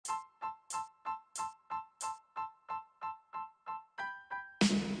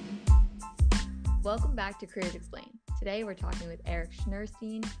Welcome back to Careers Explained. Today we're talking with Erik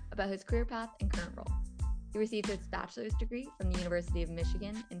Schnurstein about his career path and current role. He received his bachelor's degree from the University of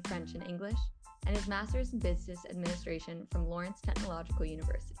Michigan in French and English and his master's in business administration from Lawrence Technological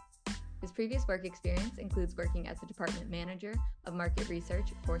University. His previous work experience includes working as a department manager of market research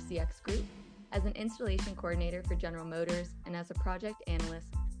for CX Group, as an installation coordinator for General Motors, and as a project analyst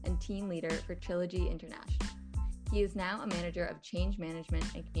and team leader for Trilogy International. He is now a manager of change management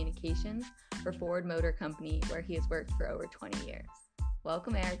and communications for Ford Motor Company, where he has worked for over 20 years.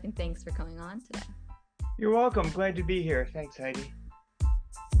 Welcome, Erik, and thanks for coming on today. You're welcome. Glad to be here. Thanks, Heidi.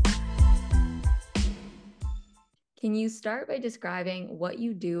 Can you start by describing what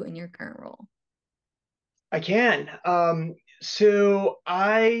you do in your current role? I can. So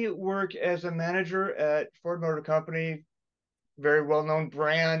I work as a manager at Ford Motor Company, very well-known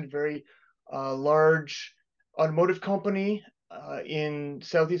brand, very large automotive company in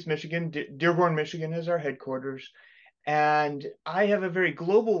Southeast Michigan. Dearborn, Michigan is our headquarters. And I have a very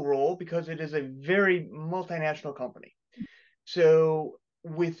global role because it is a very multinational company. So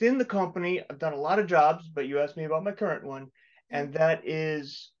within the company, I've done a lot of jobs, but you asked me about my current one, and that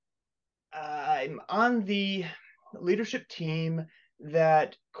is I'm on the leadership team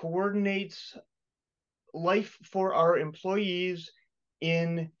that coordinates life for our employees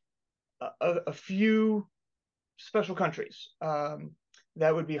in a few special countries.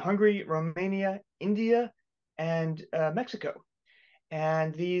 That would be Hungary, Romania, India, and Mexico.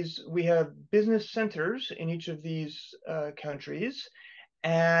 And we have business centers in each of these countries,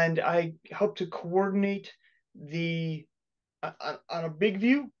 and I help to coordinate on a big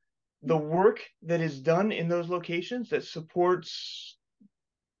view, the work that is done in those locations that supports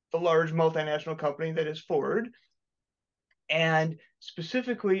the large multinational company that is Ford. And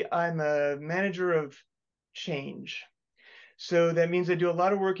specifically, I'm a manager of change. So that means I do a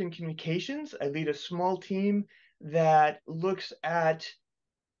lot of work in communications. I lead a small team that looks at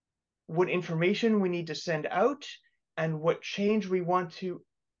what information we need to send out and what change we want to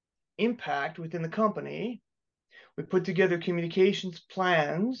impact within the company. We put together communications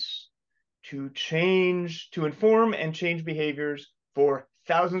plans to inform and change behaviors for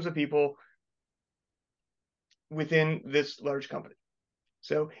thousands of people within this large company.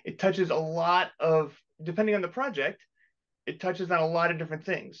 So it touches depending on the project, it touches on a lot of different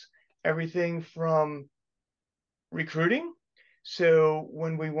things. Everything from recruiting. So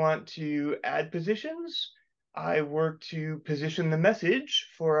when we want to add positions, I work to position the message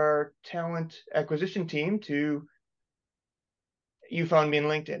for our talent acquisition team you found me in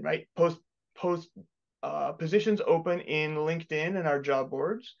LinkedIn, right? Post positions open in LinkedIn and our job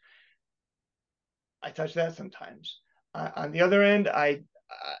boards. I touch that sometimes. On the other end, I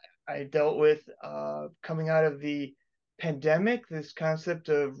dealt with coming out of the pandemic, this concept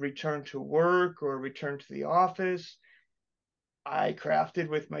of return to work or return to the office. I crafted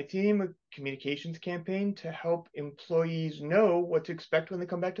with my team a communications campaign to help employees know what to expect when they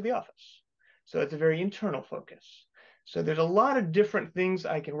come back to the office. So it's a very internal focus. So there's a lot of different things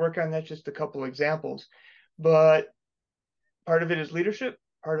I can work on. That's just a couple examples. But part of it is leadership.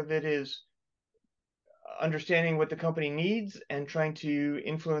 Part of it is understanding what the company needs and trying to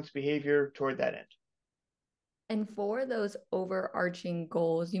influence behavior toward that end. And for those overarching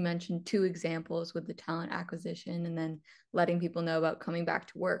goals, you mentioned two examples with the talent acquisition and then letting people know about coming back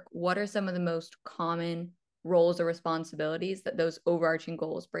to work. What are some of the most common roles or responsibilities that those overarching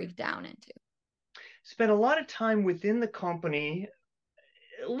goals break down into? Spent a lot of time within the company,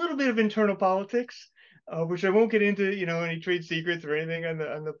 a little bit of internal politics, which I won't get into, any trade secrets or anything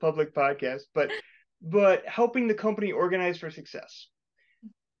on the public podcast, but helping the company organize for success.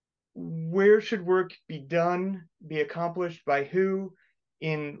 Where should work be done, be accomplished by who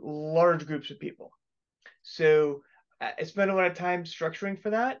in large groups of people? So I spent a lot of time structuring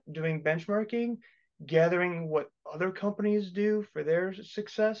for that, doing benchmarking, gathering what other companies do for their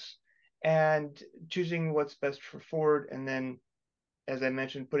success, and choosing what's best for Ford. And then, as I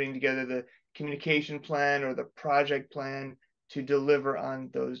mentioned, putting together the communication plan or the project plan to deliver on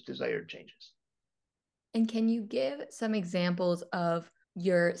those desired changes. And can you give some examples of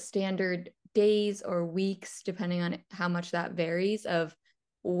your standard days or weeks, depending on how much that varies, of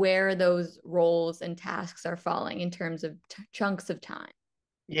where those roles and tasks are falling in terms of chunks of time?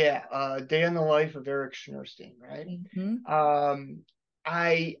 Yeah, day in the life of Erik Schnurstein, right? Mm-hmm.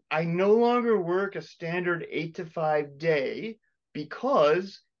 I no longer work a standard 8 to 5 day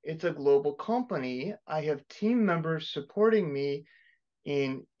because it's a global company. I have team members supporting me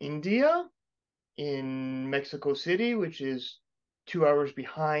in India, in Mexico City, which is 2 hours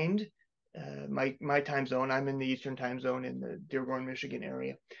behind my time zone. I'm in the Eastern time zone in the Dearborn, Michigan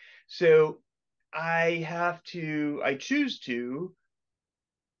area. So I choose to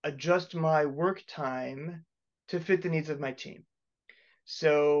adjust my work time to fit the needs of my team.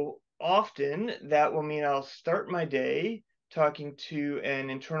 So often that will mean I'll start my day talking to an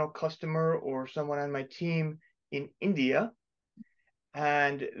internal customer or someone on my team in India,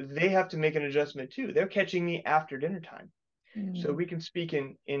 and they have to make an adjustment too. They're catching me after dinner time. So Mm. we can speak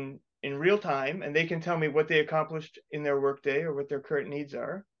in real time, and they can tell me what they accomplished in their workday or what their current needs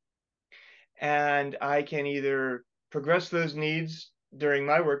are. And I can either progress those needs during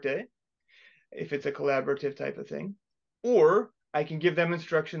my workday, if it's a collaborative type of thing, or I can give them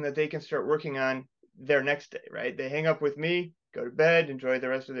instruction that they can start working on their next day, right? They hang up with me, go to bed, enjoy the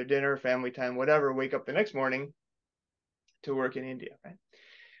rest of their dinner, family time, whatever, wake up the next morning to work in India, right?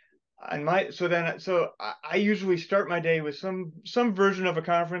 And I usually start my day with some version of a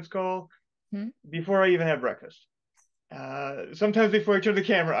conference call Hmm. before I even have breakfast. Sometimes before I turn the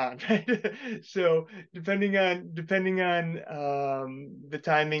camera on, right? So depending on the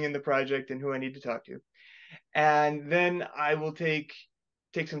timing and the project and who I need to talk to, and then I will take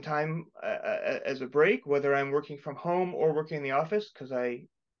some time as a break, whether I'm working from home or working in the office, because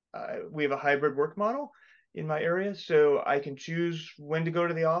we have a hybrid work model in my area, so I can choose when to go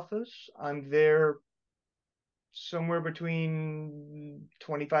to the office. I'm there somewhere between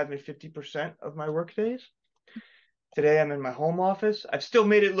 25 and 50% of my work days. Today I'm in my home office. I've still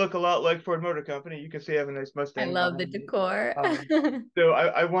made it look a lot like Ford Motor Company. You can see I have a nice I Mustang love the behind me. decor. Um, so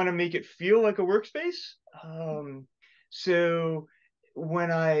I want to make it feel like a workspace. Um, so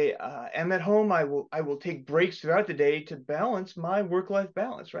when I am at home, I will take breaks throughout the day to balance my work-life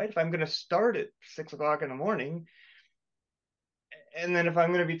balance, right? If I'm going to start at 6 o'clock in the morning, and then if I'm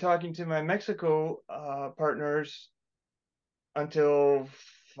going to be talking to my Mexico partners until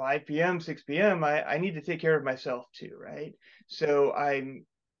 5 p.m., 6 p.m., I need to take care of myself too, right? So I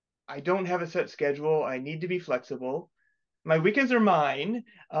don't have a set schedule. I need to be flexible. My weekends are mine.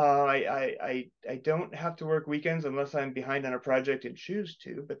 I don't have to work weekends unless I'm behind on a project and choose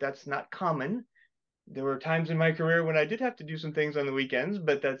to, but that's not common. There were times in my career when I did have to do some things on the weekends,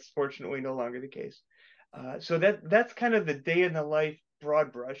 but that's fortunately no longer the case. So that's kind of the day in the life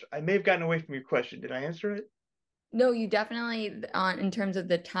broad brush. I may have gotten away from your question. Did I answer it? No, you definitely, on in terms of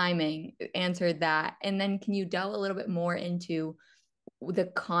the timing, answered that. And then can you delve a little bit more into the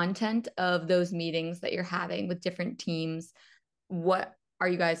content of those meetings that you're having with different teams? What are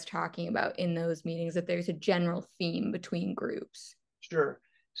you guys talking about in those meetings? If there's a general theme between groups? Sure.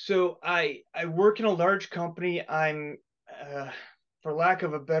 So I work in a large company. I'm for lack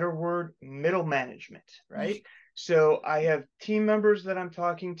of a better word, middle management, right? So I have team members that I'm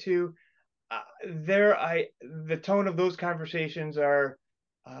talking to. The tone of those conversations are,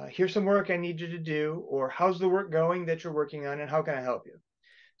 here's some work I need you to do, or how's the work going that you're working on, and how can I help you?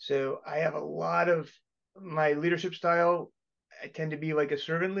 So I have a lot of my leadership style. I tend to be like a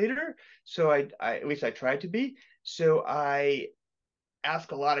servant leader. So I at least I try to be. So I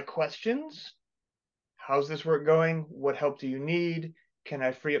ask a lot of questions. How's this work going? What help do you need? Can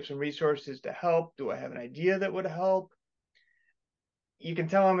I free up some resources to help? Do I have an idea that would help? You can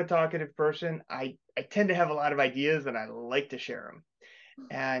tell I'm a talkative person. I tend to have a lot of ideas and I like to share them.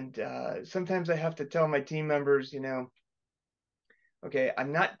 And sometimes I have to tell my team members, okay,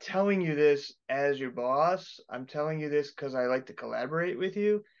 I'm not telling you this as your boss. I'm telling you this because I like to collaborate with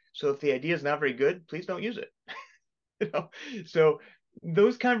you. So if the idea is not very good, please don't use it. you know so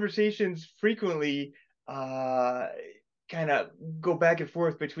those conversations frequently uh kind of go back and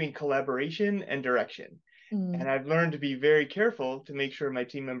forth between collaboration and direction, and Mm. I've learned to be very careful to make sure my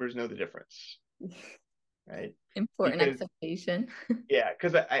team members know the difference, right? Important Because expectation. yeah,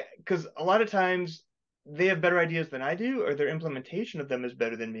 because a lot of times they have better ideas than I do, or their implementation of them is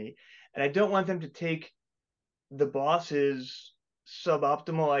better than me, and I don't want them to take the boss's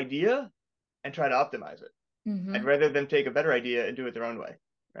suboptimal idea and try to optimize it. I'd Hmm. rather them take a better idea and do it their own way,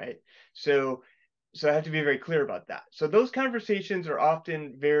 right? So, so I have to be very clear about that. So those conversations are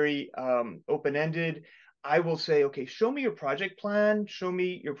often very open ended. I will say, okay, show me your project plan, show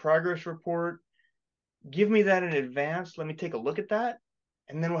me your progress report, give me that in advance. Let me take a look at that,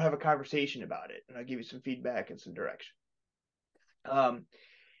 and then we'll have a conversation about it, and I'll give you some feedback and some direction. Um,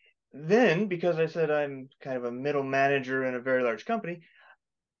 then, because I said I'm kind of a middle manager in a very large company,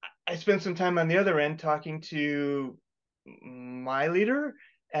 I spent some time on the other end talking to my leader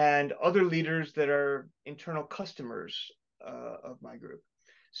and other leaders that are internal customers of my group.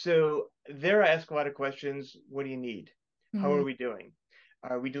 So there I ask a lot of questions. What do you need? How are Mm. we doing?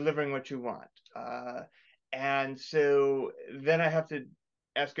 Are we delivering what you want? And so then I have to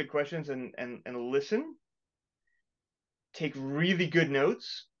ask good questions and listen, take really good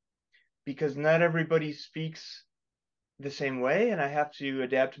notes, because not everybody speaks the same way, and I have to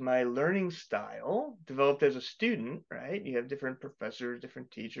adapt my learning style developed as a student, right? You have different professors, different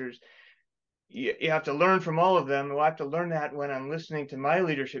teachers. You have to learn from all of them. Well, I have to learn that when I'm listening to my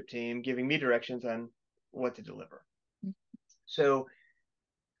leadership team giving me directions on what to deliver. So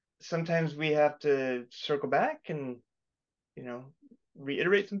sometimes we have to circle back and, you know,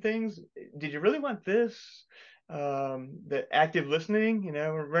 reiterate some things. Did you really want this? The active listening,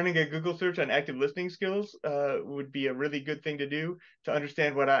 running a Google search on active listening skills would be a really good thing to do to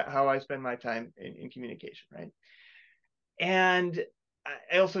understand how I spend my time in communication, right? And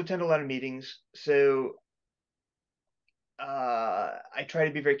I also attend a lot of meetings, so I try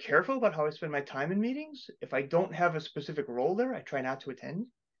to be very careful about how I spend my time in meetings. If I don't have a specific role there, I try not to attend,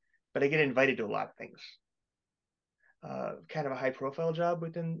 but I get invited to a lot of things. Kind of a high profile job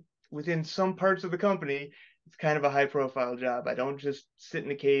within some parts of the company. It's kind of a high profile job. I don't just sit in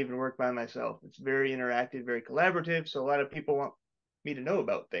the cave and work by myself. It's very interactive, very collaborative. So a lot of people want me to know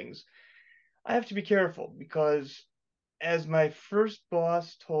about things. I have to be careful because, as my first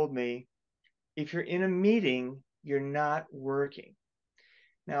boss told me, if you're in a meeting, you're not working.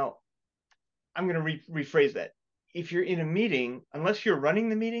 Now, I'm going to rephrase that. If you're in a meeting, unless you're running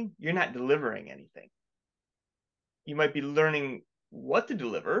the meeting, you're not delivering anything. You might be learning what to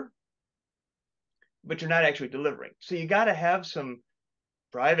deliver, but you're not actually delivering. So you got to have some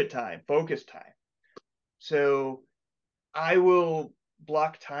private time, focus time. So I will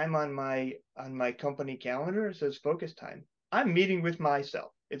block time on my company calendar. It says focus time. I'm meeting with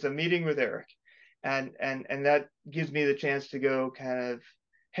myself. It's a meeting with Erik. And that gives me the chance to go kind of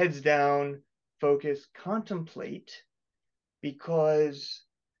heads down, focus, contemplate, because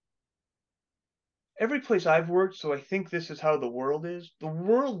every place I've worked, so I think this is how the world is. The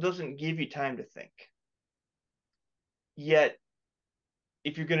world doesn't give you time to think. Yet,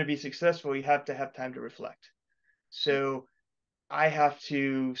 if you're going to be successful, you have to have time to reflect. So I have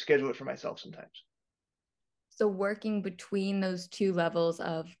to schedule it for myself sometimes. So working between those two levels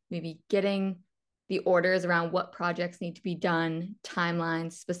of maybe getting the orders around what projects need to be done,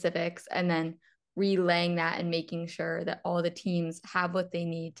 timelines, specifics, and then relaying that and making sure that all the teams have what they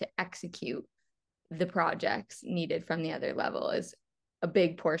need to execute the projects needed from the other level is a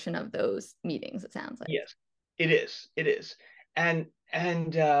big portion of those meetings, it sounds like. Yes, it is. It is. And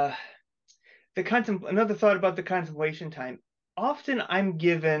another thought about the contemplation time. Often I'm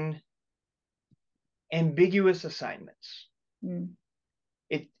given ambiguous assignments. Mm.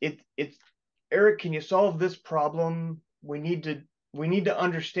 It's Erik, can you solve this problem? We need to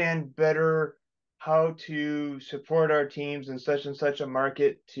understand better how to support our teams in such and such a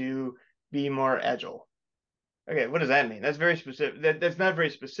market to be more agile. Okay, what does that mean? That's very specific. That's not very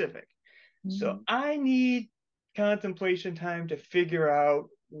specific. So I need contemplation time to figure out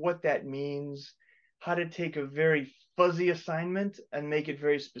what that means, how to take a very fuzzy assignment and make it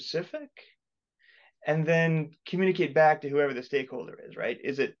very specific, and then communicate back to whoever the stakeholder is, right?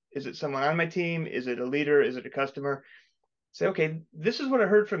 Is it someone on my team? Is it a leader? Is it a customer? Say, okay, this is what I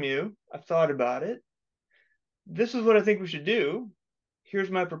heard from you. I've thought about it. This is what I think we should do. Here's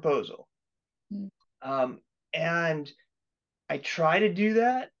my proposal. And I try to do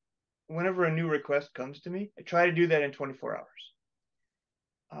that whenever a new request comes to me. I try to do that in 24 hours.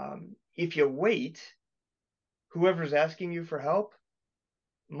 If you wait, whoever's asking you for help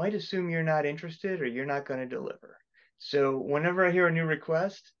might assume you're not interested or you're not going to deliver. So whenever I hear a new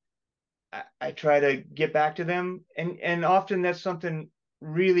request, I try to get back to them, and often that's something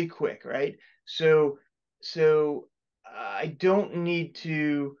really quick, right? So I don't need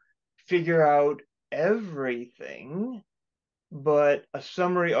to figure out everything, but a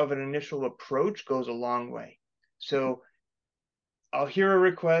summary of an initial approach goes a long way. So I'll hear a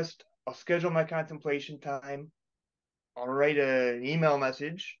request, I'll schedule my contemplation time, I'll write an email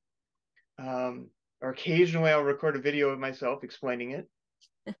message, or occasionally I'll record a video of myself explaining it,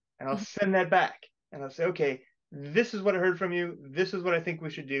 and I'll send that back. And I'll say, okay, this is what I heard from you. This is what I think we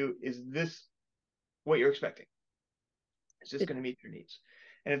should do. Is this what you're expecting? Is this going to meet your needs?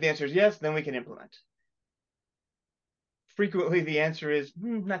 And if the answer is yes, then we can implement. Frequently, the answer is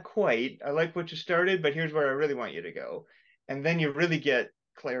not quite. I like what you started, but here's where I really want you to go. And then you really get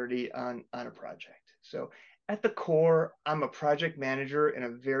clarity on a project. So at the core, I'm a project manager in a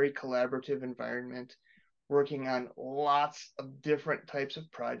very collaborative environment, working on lots of different types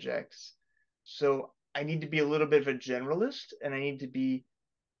of projects. So I need to be a little bit of a generalist, and I need to be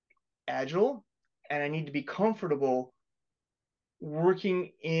agile, and I need to be comfortable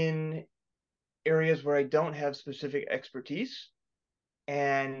working in areas where I don't have specific expertise,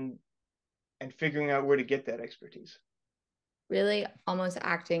 and figuring out where to get that expertise. Really almost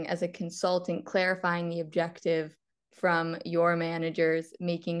acting as a consultant, clarifying the objective from your managers,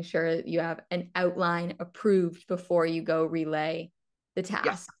 making sure that you have an outline approved before you go relay the Yeah,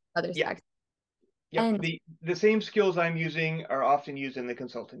 task to other yeah, sectors. yep. And The same skills I'm using are often used in the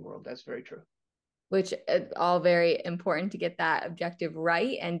consulting world. That's very true. which is all very important to get that objective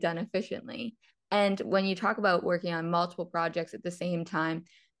right and done efficiently. And when you talk about working on multiple projects at the same time,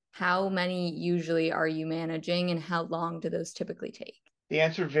 how many usually are you managing and how long do those typically take? The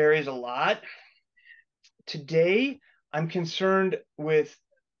answer varies a lot. Today, I'm concerned with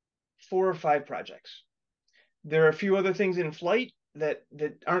 4 or 5 projects. There are a few other things in flight that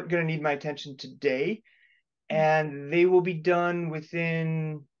aren't going to need my attention today, and they will be done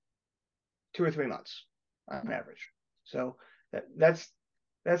within 2 or 3 months on average. So that's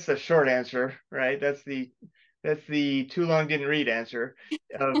the short answer, right? That's the too long didn't read answer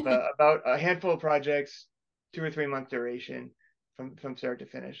of about a handful of projects, 2 or 3 month duration from start to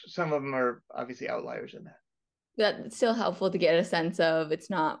finish. Some of them are obviously outliers in that. That's still helpful to get a sense of it's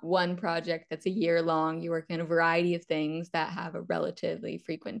not one project that's a year long. You work in a variety of things that have a relatively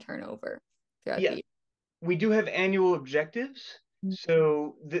frequent turnover throughout the Yeah, year. we do have annual objectives.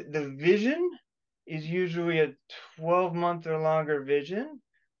 So the vision is usually a 12-month or longer vision,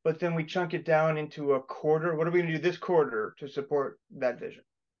 but then we chunk it down into a quarter. What are we going to do this quarter to support that vision?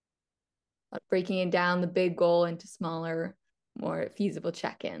 Breaking it down, the big goal into smaller, more feasible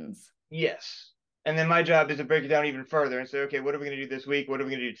check-ins. Yes. And then my job is to break it down even further and say, okay, what are we going to do this week? What are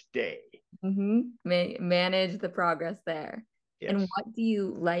we going to do today? Manage the progress there. And Yes. what do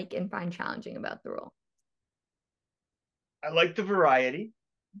you like and find challenging about the role? I like the variety.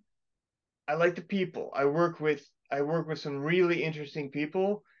 I like the people. I work with some really interesting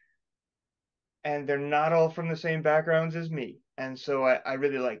people, and they're not all from the same backgrounds as me. And so I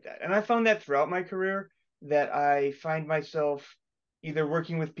really like that. And I found that throughout my career that I find myself either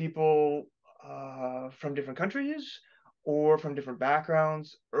working with people from different countries or from different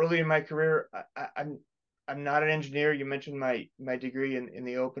backgrounds. Early in my career, I'm not an engineer. You mentioned my degree in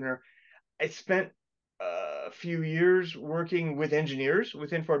the opener. I spent a few years working with engineers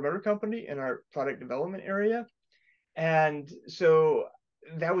within Ford Motor Company in our product development area, and so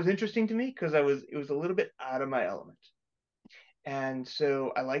that was interesting to me because it was a little bit out of my element. And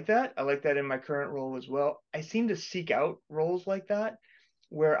so I like that. I like that in my current role as well. I seem to seek out roles like that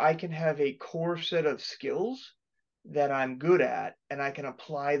where I can have a core set of skills that I'm good at and I can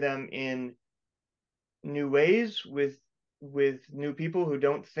apply them in new ways with new people who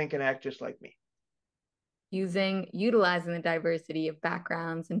don't think and act just like me. Utilizing the diversity of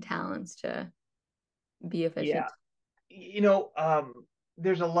backgrounds and talents to be Yeah. efficient. You know,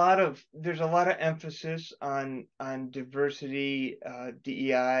 there's a lot of emphasis on diversity,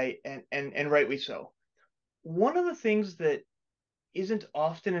 DEI, and rightly so. One of the things that isn't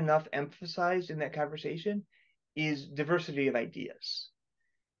often enough emphasized in that conversation is diversity of ideas,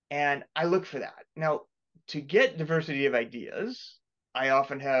 and I look for that. Now, to get diversity of ideas, I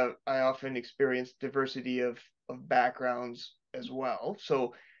often experience diversity of backgrounds as well.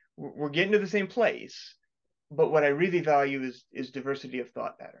 So we're getting to the same place, but what I really value is diversity of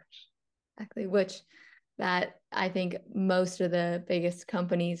thought patterns. Exactly, which that I think most of the biggest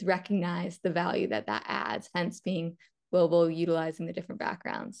companies recognize the value that that adds, hence being global, utilizing the different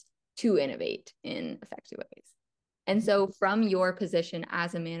backgrounds to innovate in effective ways. And so, from your position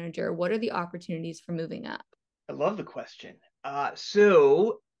as a manager, what are the opportunities for moving up? I love the question.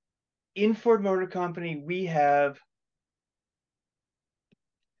 So in Ford Motor Company, we have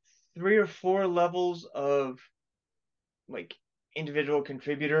 3 or 4 levels of like individual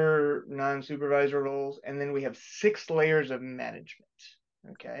contributor, non-supervisor roles, and then we have 6 layers of management.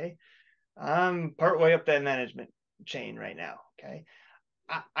 Okay. I'm partway up that management chain right now. Okay.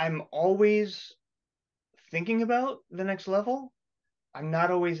 I'm always thinking about the next level. I'm not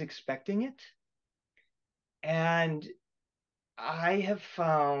always expecting it. And I have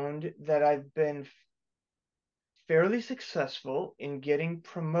found that I've been fairly successful in getting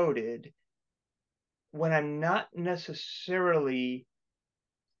promoted when I'm not necessarily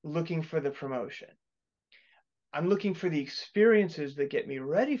looking for the promotion. I'm looking for the experiences that get me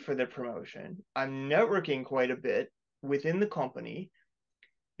ready for the promotion. I'm networking quite a bit within the company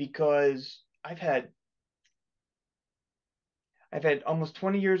because I've had almost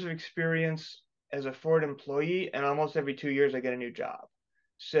 20 years of experience as a Ford employee, and almost every 2 years I get a new job.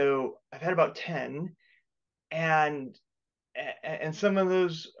 So I've had about 10, and some of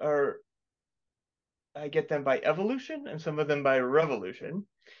those are I get them by evolution and some of them by revolution.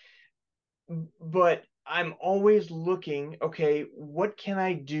 But I'm always looking, okay, what can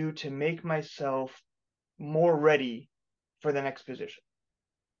I do to make myself more ready for the next position.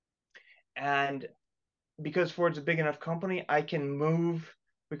 And because Ford's a big enough company, I can move.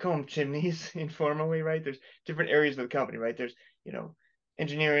 We call them chimneys informally, right? There's different areas of the company, right? There's,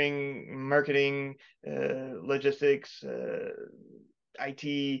 engineering, marketing, logistics,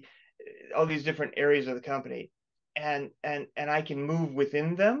 IT, all these different areas of the company, and I can move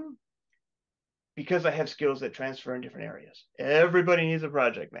within them because I have skills that transfer in different areas. Everybody needs a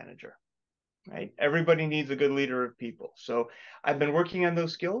project manager, right? Everybody needs a good leader of people. So I've been working on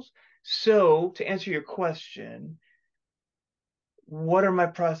those skills. So to answer your question, what are my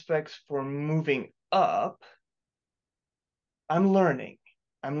prospects for moving up? I'm learning.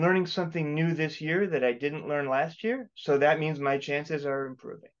 I'm learning something new this year that I didn't learn last year. So that means my chances are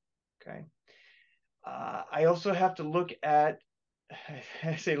improving. Okay. I also have to look at,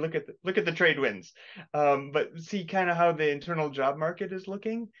 I say look at the trade winds, but see kind of how the internal job market is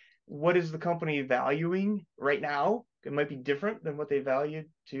looking. What is the company valuing right now? It might be different than what they valued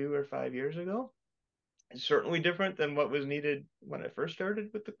 2 or 5 years ago. It's certainly different than what was needed when I first started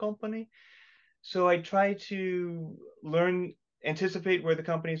with the company. So I try to anticipate where the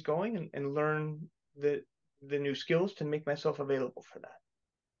company is going, and learn the new skills to make myself available for that.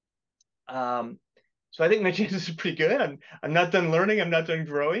 So I think my chances are pretty good. I'm not done learning. I'm not done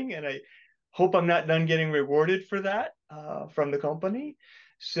growing, and I hope I'm not done getting rewarded for that from the company.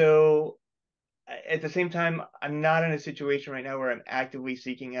 So at the same time, I'm not in a situation right now where I'm actively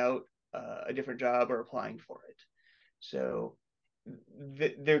seeking out a different job or applying for it. So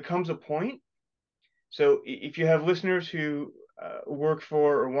there comes a point. So if you have listeners who work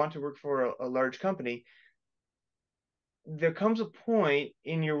for or want to work for a large company, there comes a point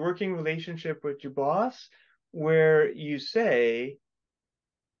in your working relationship with your boss where you say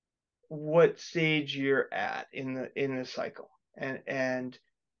what stage you're at in the cycle, and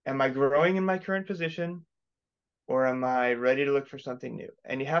am I growing in my current position, or am I ready to look for something new?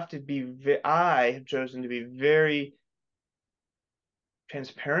 And you have to be I have chosen to be very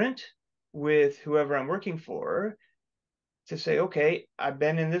transparent with whoever I'm working for, to say, okay, I've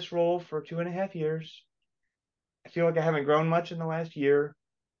been in this role for 2.5 years. I feel like I haven't grown much in the last year.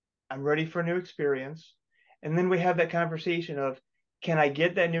 I'm ready for a new experience. And then we have that conversation of, can I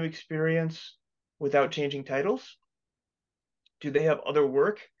get that new experience without changing titles? Do they have other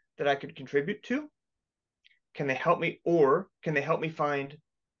work that I could contribute to? Can they help me, or can they help me find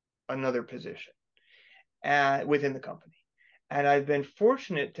another position within the company? And I've been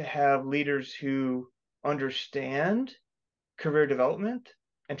fortunate to have leaders who understand career development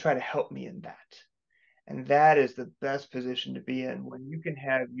and try to help me in that. And that is the best position to be in, when you can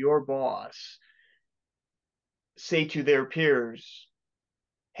have your boss say to their peers,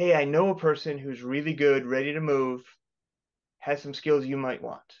 hey, I know a person who's really good, ready to move, has some skills you might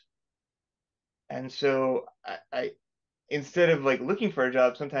want. And so I instead of like looking for a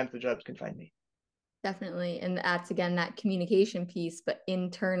job, sometimes the jobs can find me. Definitely. And that's again that communication piece, but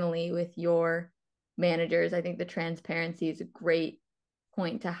internally with your managers, I think the transparency is a great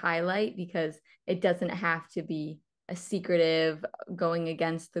point to highlight, because it doesn't have to be a secretive going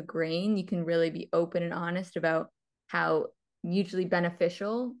against the grain. You can really be open and honest about how mutually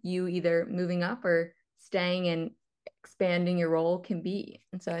beneficial you either moving up or staying and expanding your role can be.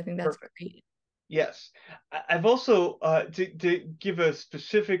 And so I think that's Perfect. great. Yes. I've also, to give a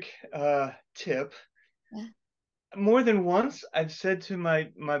specific tip, Yeah. more than once I've said to my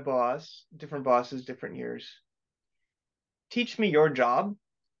boss, different bosses, different years, teach me your job,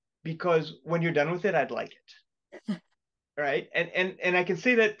 because when you're done with it, I'd like it. Right. And I can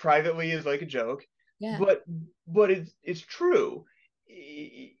say that privately as like a joke, Yeah. but it's true.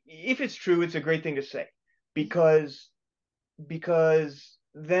 If it's true, it's a great thing to say, because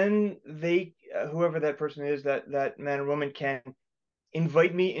then they, whoever that person is, that man or woman, can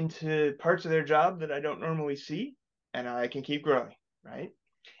invite me into parts of their job that I don't normally see, and I can keep growing, right?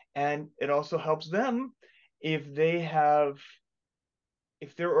 And it also helps them if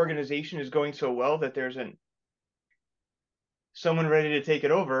if their organization is going so well that there's someone ready to take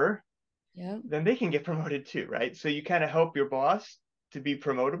it over, Yeah. then they can get promoted too, right? So you kind of help your boss to be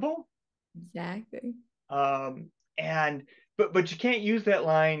promotable. Exactly. And but you can't use that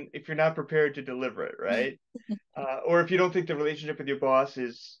line if you're not prepared to deliver it, right? Or if you don't think the relationship with your boss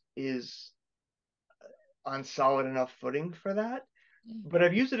is on solid enough footing for that. But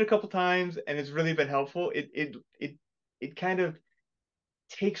I've used it a couple times, and it's really been helpful. It kind of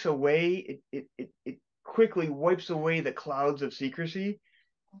takes away, it quickly wipes away the clouds of secrecy,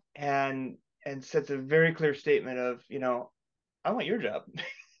 and sets a very clear statement of, I want your job.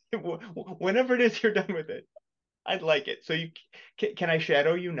 Whenever it is you're done with it, I'd like it. So can I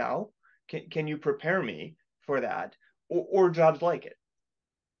shadow you now? Can you prepare me for that? or jobs like it.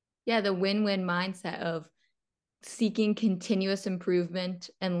 Yeah, the win-win mindset of seeking continuous improvement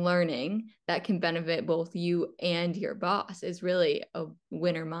and learning that can benefit both you and your boss is really a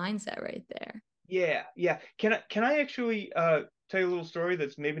winner mindset right there. Yeah, yeah. Can I actually tell you a little story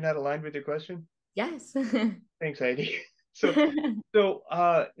that's maybe not aligned with your question? Yes. Thanks, Heidi. So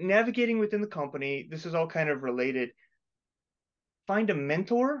navigating within the company, this is all kind of related. Find a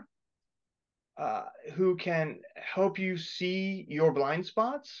mentor who can help you see your blind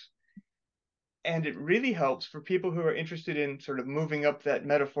spots. And it really helps for people who are interested in sort of moving up that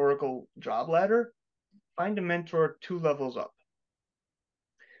metaphorical job ladder. Find a mentor 2 levels up.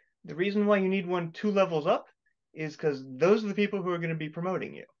 The reason why you need one 2 levels up is because those are the people who are going to be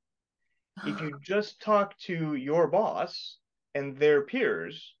promoting you. If you just talk to your boss and their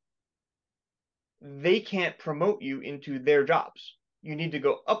peers, they can't promote you into their jobs. You need to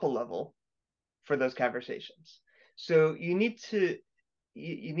go up a level for those conversations. So you need to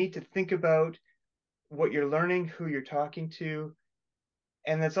think about what you're learning, who you're talking to,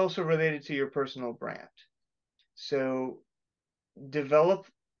 and that's also related to your personal brand. So develop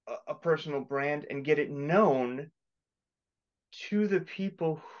a personal brand and get it known to the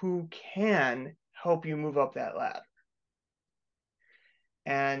people who can help you move up that ladder.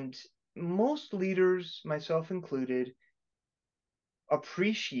 And most leaders, myself included,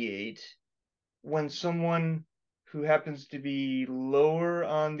 appreciate when someone who happens to be lower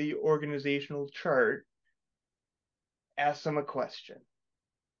on the organizational chart asks them a question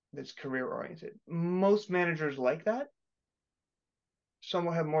that's career oriented. Most managers like that. Some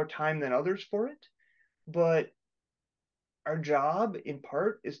will have more time than others for it, but our job in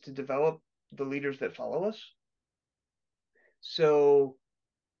part is to develop the leaders that follow us. So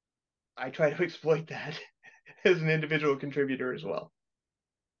I try to exploit that as an individual contributor as well.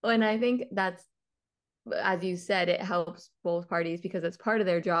 And I think that's, as you said, it helps both parties because it's part of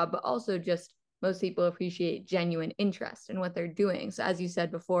their job, but also just most people appreciate genuine interest in what they're doing. So, as you said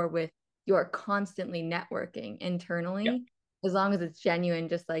before, with you're constantly networking Yeah. internally, as long as it's genuine,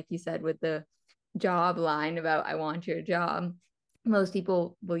 just like you said with the job line about I want your job, most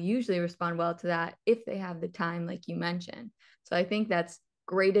people will usually respond well to that if they have the time, like you mentioned. So, I think that's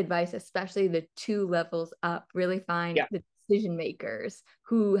great advice, especially the 2 levels up. Really find Yeah. the decision makers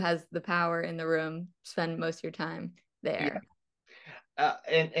who has the power in the room, spend most of your time Yeah. there.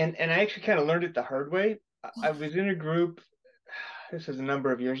 And I actually kind of learned it the hard way. I was in a group, this is a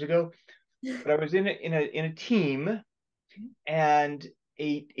number of years ago, but I was in a team, and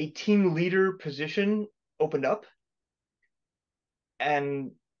a team leader position opened up,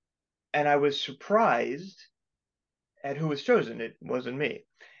 and I was surprised at who was chosen. It wasn't me.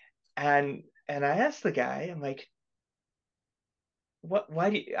 And I asked the guy, I'm like, why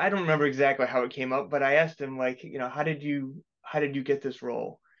do you, I don't remember exactly how it came up, but I asked him, like, how did you get this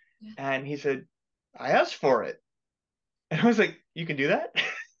role? Yeah. And he said, I asked for it. And I was like, you can do that?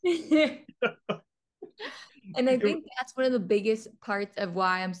 And I It- think that's one of the biggest parts of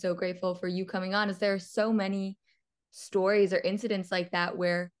why I'm so grateful for you coming on is there are so many stories or incidents like that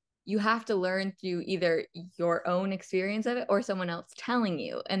where you have to learn through either your own experience of it or someone else telling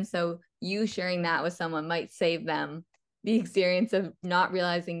you. And so you sharing that with someone might save them the experience of not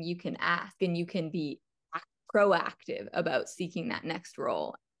realizing you can ask and you can be proactive about seeking that next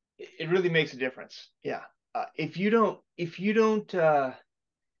role. it really makes a difference. Yeah. If you don't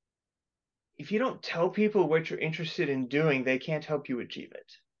tell people what you're interested in doing, they can't help you achieve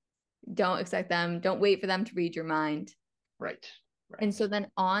it. Don't expect them, don't wait for them to read your mind. Right. And Right. so then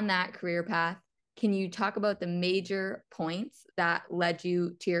on that career path, can you talk about the major points that led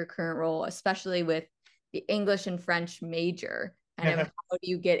you to your current role, especially with the English and French major? Kind of how do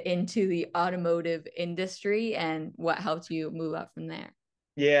you get into the automotive industry and what helped you move up from there?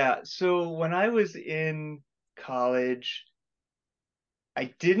 Yeah. So when I was in college,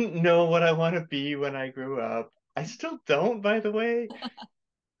 I didn't know what I want to be when I grew up. I still don't, by the way.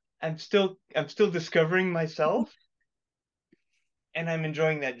 I'm still discovering myself, and I'm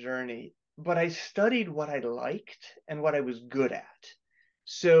enjoying that journey. But I studied what I liked and what I was good at.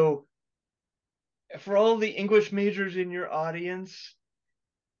 So for all the English majors in your audience,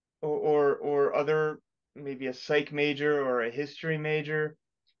 or other, maybe a psych major or a history major,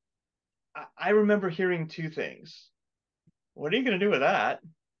 I remember hearing two things. What are you going to do with that?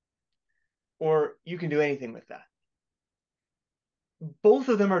 Or you can do anything with that. Both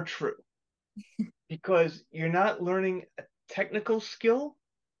of them are true because you're not learning a technical skill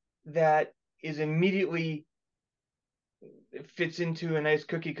that is immediately fits into a nice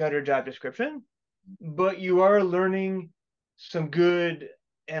cookie cutter job description, but you are learning some good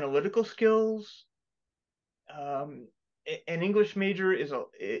analytical skills, an English major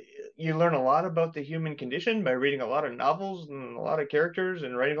you learn a lot about the human condition by reading a lot of novels and a lot of characters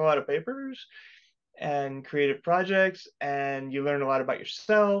and writing a lot of papers and creative projects, and you learn a lot about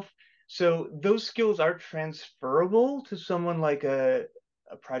yourself. So those skills are transferable to someone like a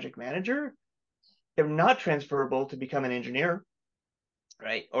project manager. They're not transferable to become an engineer,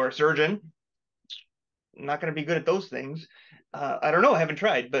 right? Or a surgeon. I'm not going to be good at those things. I don't know. I haven't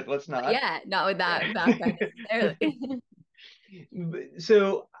tried, but let's not. Yeah, not with that background necessarily.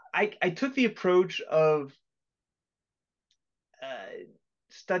 So I took the approach of uh,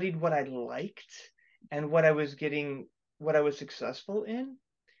 studied what I liked and what I was successful in.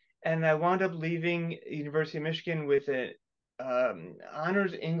 And I wound up leaving University of Michigan with an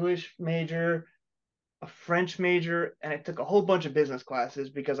honors English major, a French major, and I took a whole bunch of business classes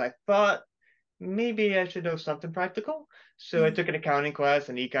because I thought maybe I should know something practical. So I took an accounting class,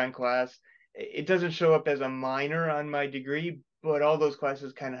 an econ class. It doesn't show up as a minor on my degree, but all those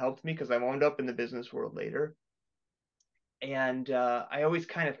classes kind of helped me because I wound up in the business world later. And I always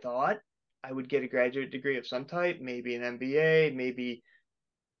kind of thought I would get a graduate degree of some type, maybe an MBA, maybe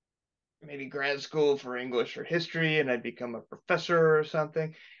grad school for English or history, and I'd become a professor or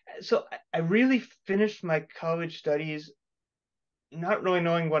something. So I really finished my college studies not really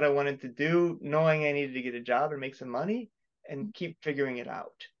knowing what I wanted to do, knowing I needed to get a job and make some money and keep figuring it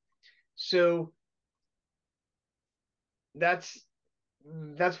out. So that's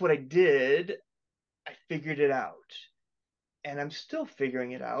that's what I did. I figured it out. And I'm still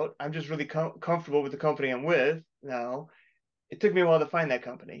figuring it out. I'm just really comfortable with the company I'm with now. It took me a while to find that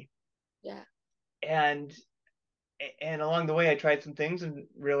company. Yeah. And along the way I tried some things and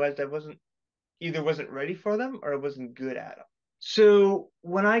realized I wasn't ready for them or I wasn't good at them. So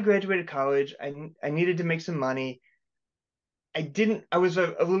when I graduated college, I needed to make some money. I was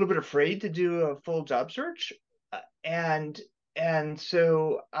a little bit afraid to do a full job search, and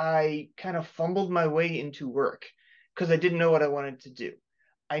so I kind of fumbled my way into work because I didn't know what I wanted to do.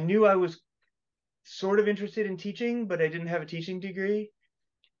 I knew I was sort of interested in teaching, but I didn't have a teaching degree.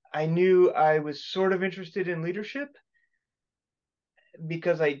 I knew I was sort of interested in leadership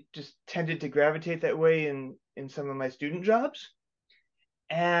because I just tended to gravitate that way in some of my student jobs.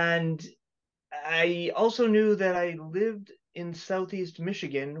 And I also knew that I lived in Southeast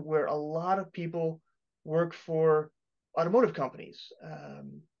Michigan, where a lot of people work for automotive companies,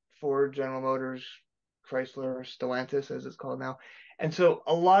 Ford, General Motors, Chrysler, Stellantis, as it's called now. And so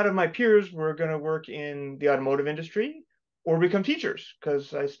a lot of my peers were going to work in the automotive industry or become teachers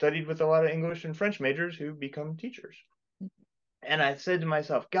because I studied with a lot of English and French majors who become teachers. And I said to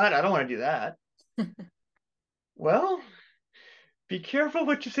myself, God, I don't want to do that. Well, be careful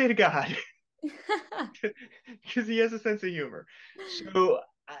what you say to God. Because he has a sense of humor. So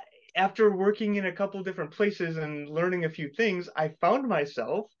after working in a couple different places and learning a few things, I found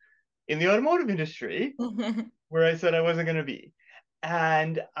myself in the automotive industry where I said I wasn't going to be.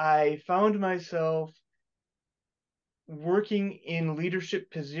 And I found myself working in leadership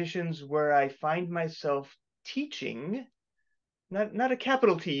positions where I find myself teaching, not a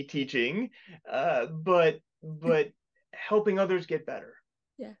capital T teaching, but helping others get better.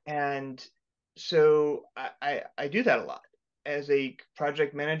 Yeah. And so I do that a lot. As a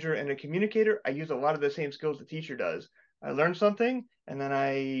project manager and a communicator, I use a lot of the same skills the teacher does. I learn something and then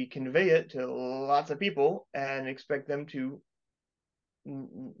I convey it to lots of people and expect them to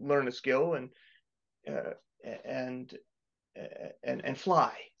learn a skill uh, and and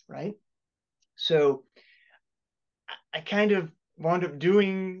fly, right? So I kind of wound up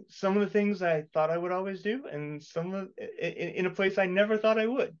doing some of the things I thought I would always do, and some of in a place I never thought I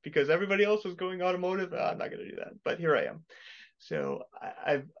would, because everybody else was going automotive. I'm not going to do that, but here I am. So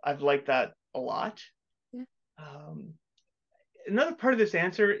I've liked that a lot. Yeah. Um, Another part of this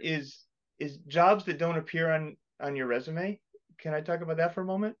answer is jobs that don't appear on your resume. Can I talk about that for a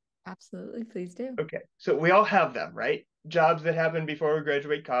moment? Absolutely. Please do. Okay, so we all have them, right? Jobs that happen before we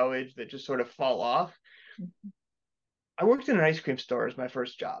graduate college that just sort of fall off. I worked in an ice cream store as my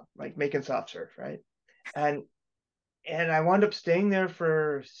first job, like making soft serve, right? And I wound up staying there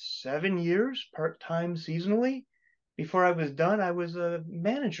for 7 years, part-time seasonally. Before I was done, I was a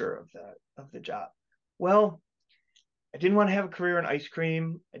manager of the job. Well, I didn't want to have a career in ice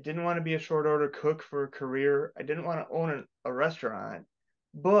cream. I didn't want to be a short order cook for a career. I didn't want to own a restaurant,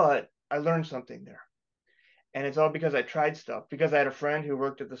 but I learned something there. And it's all because I tried stuff, because I had a friend who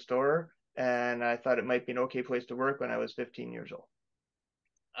worked at the store and I thought it might be an okay place to work when I was 15 years old.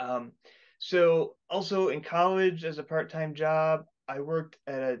 Um, so also in college as a part-time job, I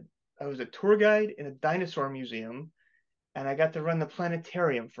was a tour guide in a dinosaur museum and I got to run the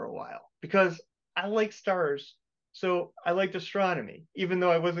planetarium for a while because I like stars So I liked astronomy. Even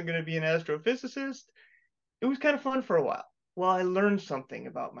though I wasn't going to be an astrophysicist, it was kind of fun for a while. Well, I learned something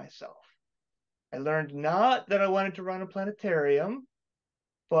about myself. I learned not that I wanted to run a planetarium,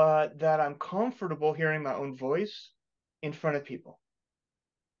 but that I'm comfortable hearing my own voice in front of people.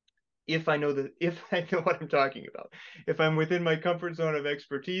 If I know what I'm talking about. If I'm within my comfort zone of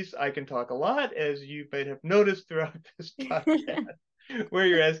expertise, I can talk a lot, as you might have noticed throughout this podcast, where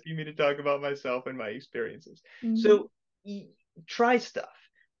you're asking me to talk about myself and my experiences. Mhm. So try stuff.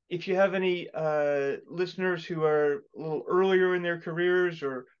 If you have any listeners who are a little earlier in their careers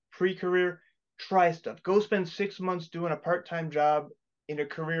or pre-career, try stuff. Go spend 6 months doing a part-time job in a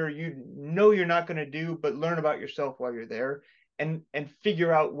career you know you're not going to do, but learn about yourself while you're there, and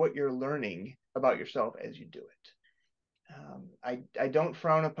figure out what you're learning about yourself as you do it. I don't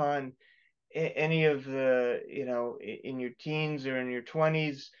frown upon any of the, in your teens or in your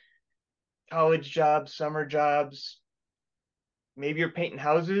 20s, college jobs, summer jobs. Maybe you're painting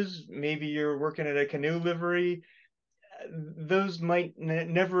houses, maybe you're working at a canoe livery. Those might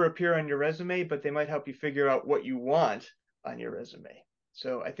never appear on your resume, but they might help you figure out what you want on your resume.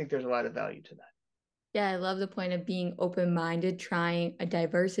 So I think there's a lot of value to that. Yeah, I love the point of being open-minded, trying a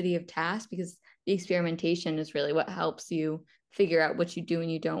diversity of tasks, because the experimentation is really what helps you figure out what you do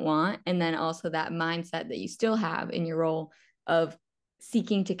and you don't want. And then also that mindset that you still have in your role of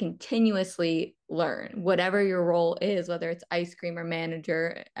seeking to continuously learn, whatever your role is, whether it's ice cream or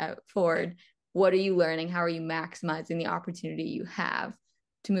manager at Ford. What are you learning? How are you maximizing the opportunity you have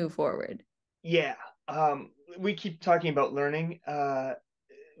to move forward? Yeah. We keep talking about learning.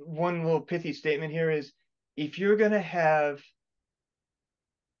 One little pithy statement here is, if you're going to have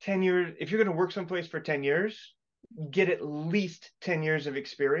 10 years, if you're going to work someplace for 10 years, get at least 10 years of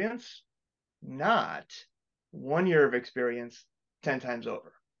experience, not 1 year of experience 10 times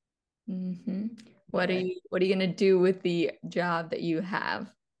over. Mm-hmm. Okay. What are you going to do with the job that you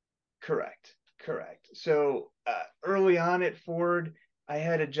have? Correct. Correct. So early on at Ford, I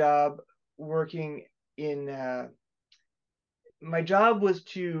had a job working in, my job was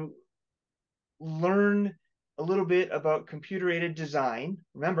to learn a little bit about computer aided design.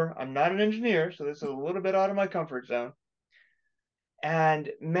 Remember, I'm not an engineer, so this is a little bit out of my comfort zone. And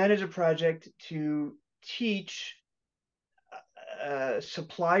manage a project to teach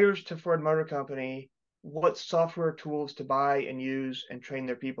suppliers to Ford Motor Company what software tools to buy and use and train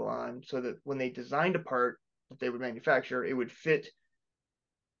their people on, so that when they designed a part that they would manufacture, it would fit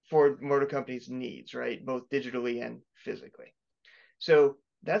Ford Motor Company's needs, right? Both digitally and physically. So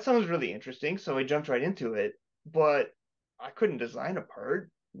that sounds really interesting. So I jumped right into it, but I couldn't design a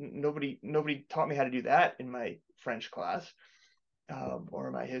part. Nobody taught me how to do that in my French class, or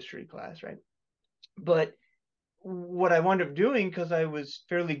my history class, right? But what I wound up doing, because I was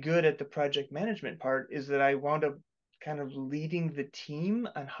fairly good at the project management part, is that I wound up kind of leading the team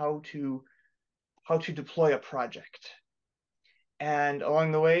on how to deploy a project. And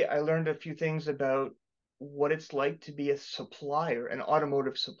along the way, I learned a few things about what it's like to be a supplier, an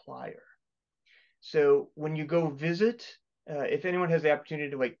automotive supplier. So when you go visit, if anyone has the opportunity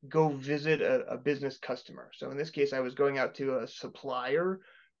to like go visit a business customer. So in this case, I was going out to a supplier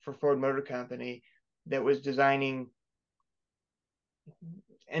for Ford Motor Company that was designing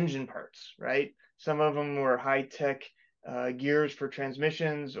engine parts, right? Some of them were high tech gears for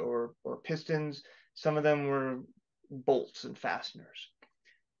transmissions or pistons. Some of them were bolts and fasteners.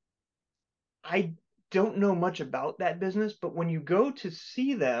 I don't know much about that business, but when you go to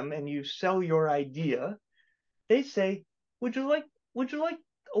see them and you sell your idea, they say, "Would you like would you like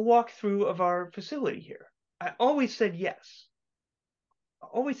a walkthrough of our facility here?" I always said yes. I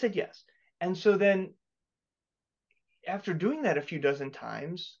always said yes. And so then after doing that a few dozen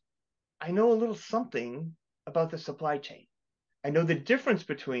times, I know a little something about the supply chain. I know the difference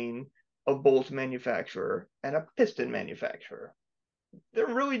between a bolt manufacturer and a piston manufacturer. They're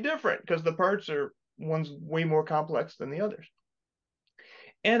really different because the parts are, one's way more complex than the others.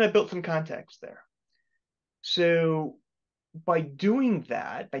 And I built some contacts there. So by doing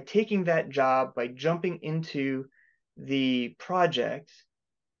that, by taking that job, by jumping into the project,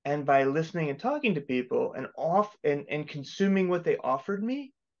 and by listening and talking to people and consuming what they offered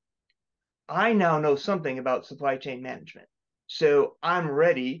me, I now know something about supply chain management. So I'm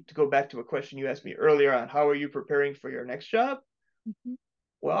ready to go back to a question you asked me earlier on how are you preparing for your next job? Mhm.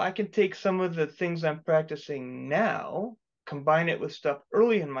 Well, I can take some of the things I'm practicing now, combine it with stuff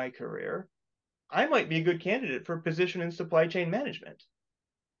early in my career. I might be a good candidate for a position in supply chain management.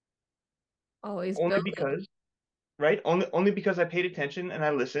 Always Only building. because, right? Only because I paid attention and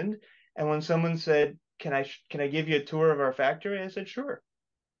I listened. And when someone said, "Can I give you a tour of our factory?" I said, "Sure."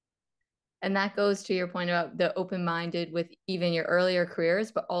 And that goes to your point about the open-minded with even your earlier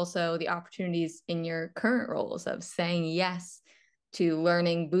careers, but also the opportunities in your current roles of saying yes to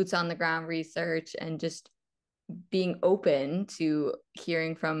learning boots on the ground research and just being open to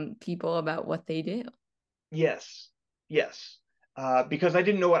hearing from people about what they do. Yes, yes. Because I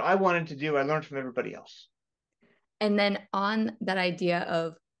didn't know what I wanted to do, I learned from everybody else. And then on that idea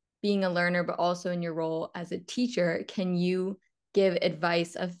of being a learner, but also in your role as a teacher, can you give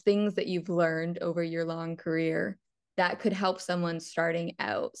advice of things that you've learned over your long career that could help someone starting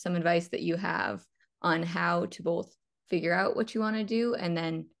out? Some advice that you have on how to both figure out what you want to do and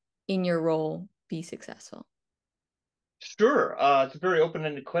then in your role be successful? Sure. It's a very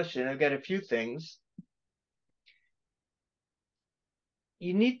open-ended question. I've got a few things.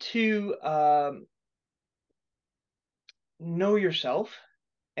 You need to know yourself.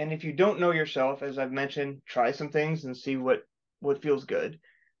 And if you don't know yourself, as I've mentioned, try some things and see what feels good.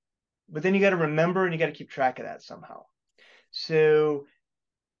 But then you got to remember and you got to keep track of that somehow. So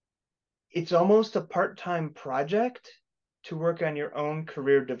it's almost a part-time project to work on your own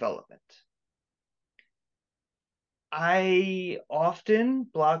career development. I often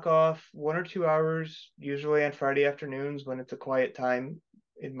block off 1 or 2 hours, usually on Friday afternoons when it's a quiet time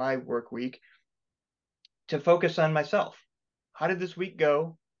in my work week, to focus on myself. How did this week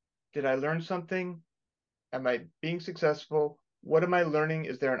go? Did I learn something? Am I being successful? What am I learning?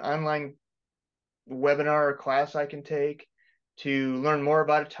 Is there an online webinar or class I can take to learn more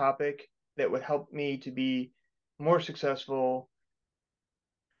about a topic that would help me to be more successful?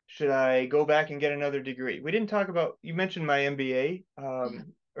 Should I go back and get another degree? We didn't talk about, you mentioned my MBA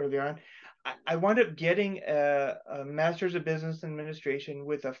earlier on. I wound up getting a master's of business administration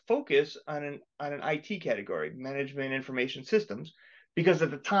with a focus on an IT category, management information systems, because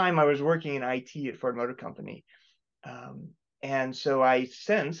at the time I was working in IT at Ford Motor Company. And so I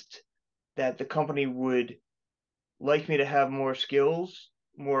sensed that the company would like me to have more skills,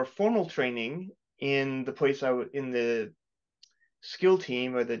 more formal training in the place in the skill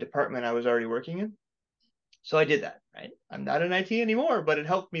team or the department I was already working in. So I did that, right? I'm not in IT anymore, but it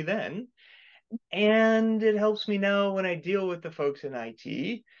helped me then. And it helps me now when I deal with the folks in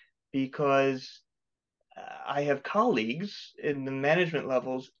IT because I have colleagues in the management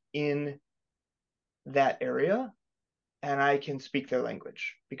levels in that area and I can speak their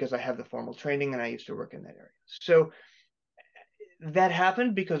language because I have the formal training and I used to work in that area. So that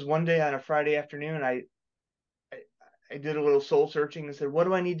happened because one day on a Friday afternoon, I did a little soul searching and said, what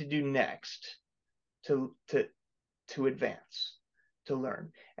do I need to do next to advance, to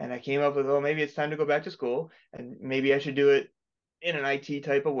learn? And I came up with, oh, maybe it's time to go back to school and maybe I should do it in an IT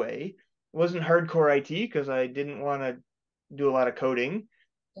type of way. It wasn't hardcore IT because I didn't want to do a lot of coding.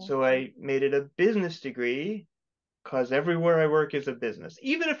 Yeah. So I made it a business degree because everywhere I work is a business.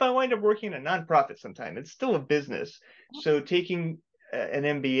 Even if I wind up working in a nonprofit sometime, it's still a business. So taking an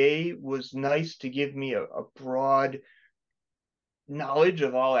MBA was nice to give me a broad knowledge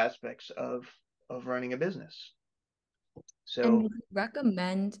of all aspects of running a business. And So would you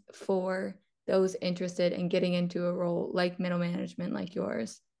recommend for those interested in getting into a role like middle management, like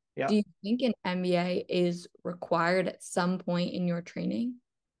yours, yeah, do you think an MBA is required at some point in your training?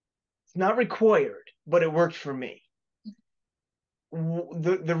 it's not required, but it worked for me.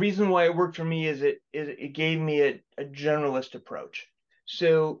 The reason why it worked for me is it gave me a generalist approach.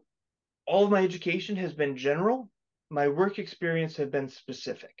 So all of my education has been general. My work experience have been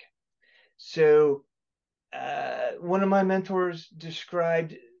specific. So one of my mentors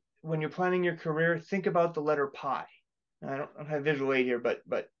described when you're planning your career, think about the letter pi. I don't have visual aid here, but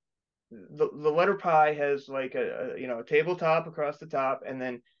the letter pi has like a tabletop across the top and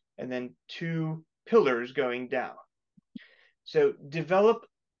then two pillars going down. So develop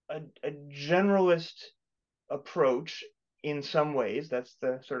a generalist approach in some ways. That's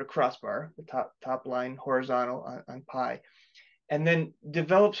the sort of crossbar, the top line horizontal on pi, and then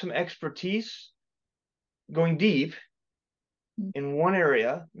develop some expertise going deep in one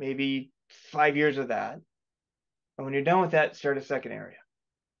area, maybe 5 years of that. And when you're done with that, start a second area.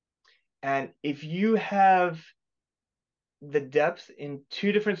 And if you have the depth in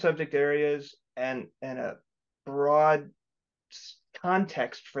two different subject areas and a broad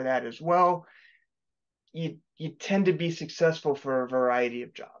context for that as well, you tend to be successful for a variety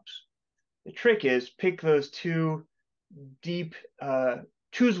of jobs. The trick is pick those two deep,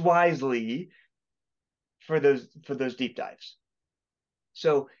 choose wisely for those deep dives.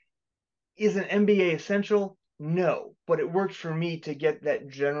 So is an MBA essential? No, but it worked for me to get that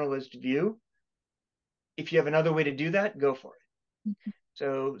generalist view. If you have another way to do that, go for it.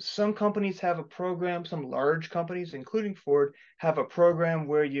 So some companies have a program, some large companies, including Ford, have a program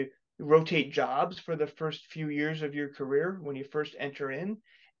where you rotate jobs for the first few years of your career when you first enter in,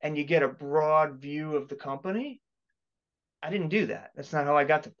 and you get a broad view of the company. I didn't do that. That's not how I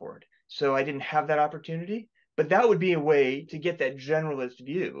got to Ford. So I didn't have that opportunity. But that would be a way to get that generalist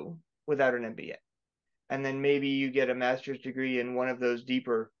view without an MBA. And then maybe you get a master's degree in one of those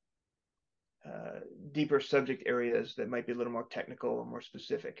deeper subject areas that might be a little more technical or more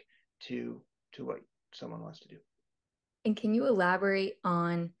specific to what someone wants to do. And can you elaborate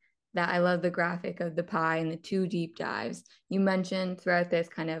on that? I love the graphic of the pie and the two deep dives. You mentioned throughout this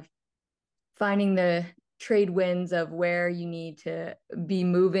kind of finding the trade winds of where you need to be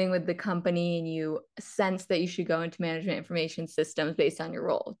moving with the company, and you sense that you should go into management information systems based on your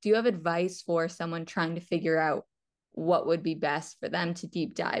role. Do you have advice for someone trying to figure out what would be best for them to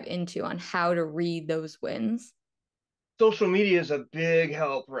deep dive into on how to read those wins? Social media is a big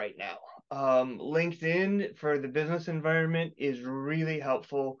help right now. LinkedIn for the business environment is really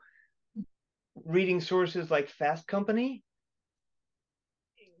helpful. Reading sources like Fast Company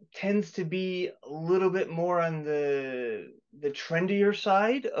tends to be a little bit more on the trendier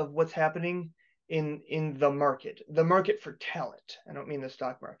side of what's happening in the market for talent. I don't mean the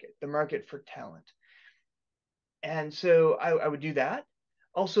stock market, the market for talent. And so I would do that.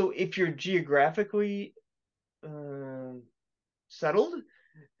 Also, if you're geographically settled,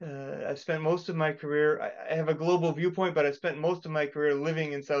 I've spent most of my career, I have a global viewpoint, but I spent most of my career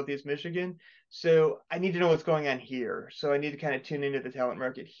living in Southeast Michigan. So I need to know what's going on here. So I need to kind of tune into the talent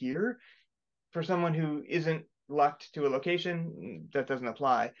market here. For someone who isn't locked to a location, that doesn't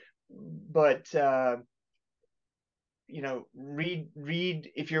apply. But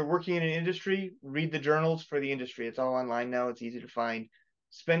read if you're working in an industry, read the journals for the industry. It's all online now. It's easy to find.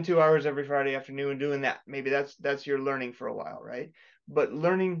 Spend 2 hours every Friday afternoon doing that. Maybe that's your learning for a while, right? But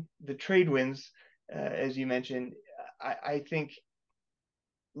learning the trade winds, as you mentioned, I think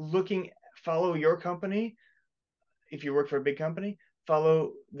follow your company. If you work for a big company,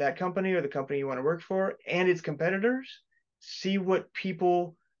 follow that company or the company you want to work for and its competitors. See what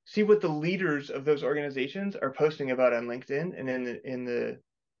the leaders of those organizations are posting about on LinkedIn and in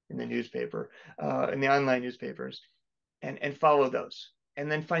the newspaper, in the online newspapers, and follow those, and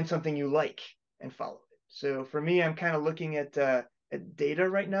then find something you like and follow it. So for me, I'm kind of looking at data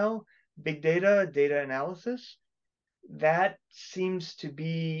right now, big data analysis. That seems to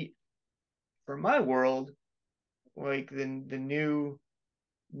be, for my world, like the new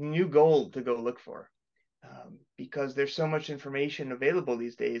gold to go look for, because there's so much information available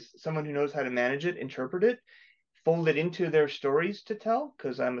these days. Someone who knows how to manage it, interpret it, fold it into their stories to tell,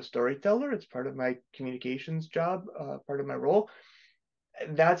 because I'm a storyteller. It's part of my communications job, part of my role.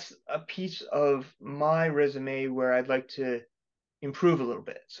 That's a piece of my resume where I'd like to improve a little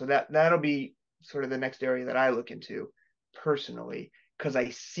bit. So that'll be sort of the next area that I look into personally, because I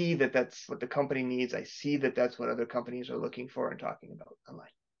see that that's what the company needs. I see that that's what other companies are looking for and talking about online.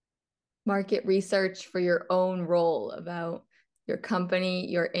 Market research for your own role about your company,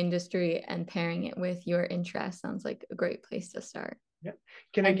 your industry, and pairing it with your interests sounds like a great place to start. Yeah.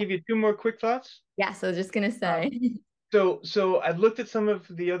 Can I give you two more quick thoughts? Yeah, so I was just gonna say. So I've looked at some of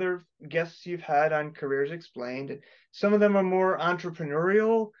the other guests you've had on Careers Explained. Some of them are more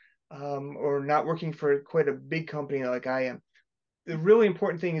entrepreneurial, or not working for quite a big company like I am. The really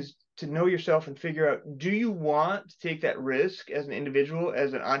important thing is to know yourself and figure out, do you want to take that risk as an individual,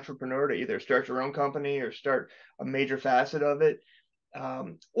 as an entrepreneur, to either start your own company or start a major facet of it?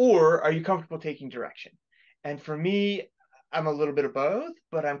 Or are you comfortable taking direction? And for me, I'm a little bit of both,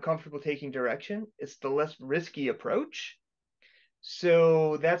 but I'm comfortable taking direction. It's the less risky approach.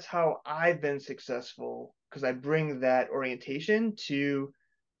 So that's how I've been successful, because I bring that orientation to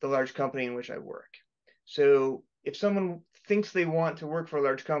the large company in which I work. So if someone thinks they want to work for a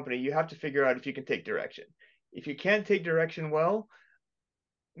large company, you have to figure out if you can take direction. If you can't take direction well,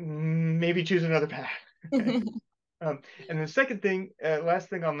 maybe choose another path. And the second thing, last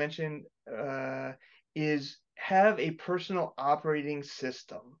thing I'll mention, is have a personal operating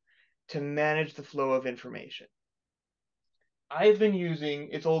system to manage the flow of information. I've been using,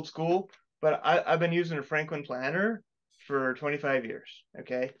 it's old school, but I've been using a Franklin planner for 25 years.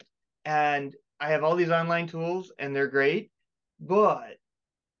 Okay. And I have all these online tools and they're great, but,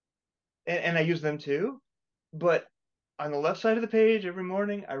 and I use them too, but on the left side of the page every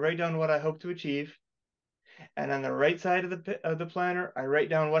morning, I write down what I hope to achieve. And on the right side of the planner, I write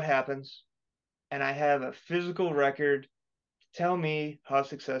down what happens. And I have a physical record to tell me how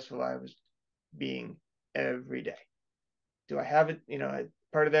successful I was being every day. Do I have it?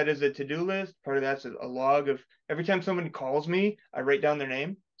 Part of that is a to-do list. Part of that's a log of every time somebody calls me, I write down their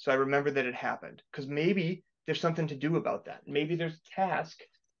name. So I remember that it happened, because maybe there's something to do about that. Maybe there's a task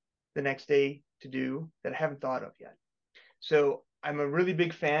the next day to do that I haven't thought of yet. So I'm a really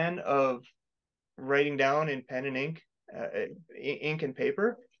big fan of writing down in pen and ink and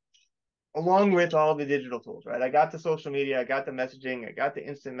paper, along with all the digital tools, right? I got the social media, I got the messaging, I got the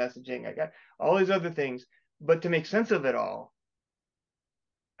instant messaging, I got all these other things. But to make sense of it all,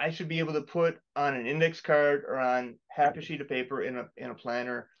 I should be able to put on an index card or on half a sheet of paper in a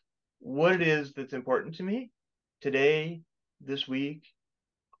planner what it is that's important to me today, this week.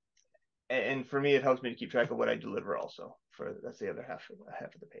 And for me, it helps me to keep track of what I deliver also. For that's the other half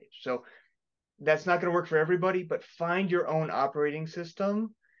of the page. So that's not going to work for everybody, but find your own operating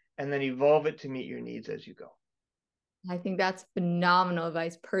system and then evolve it to meet your needs as you go. I think that's phenomenal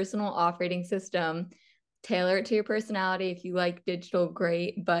advice. Personal operating system, tailor it to your personality. If you like digital,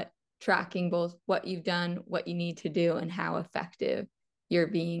 great, but tracking both what you've done, what you need to do, and how effective you're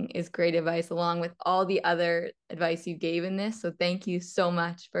being is great advice, along with all the other advice you gave in this. So thank you so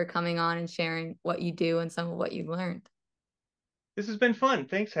much for coming on and sharing what you do and some of what you've learned. This has been fun.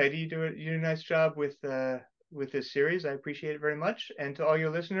 Thanks, Heidi. You do a nice job with this series. I appreciate it very much. And to all your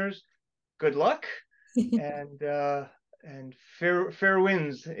listeners, good luck and fair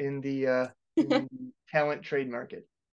winds in the talent trade market.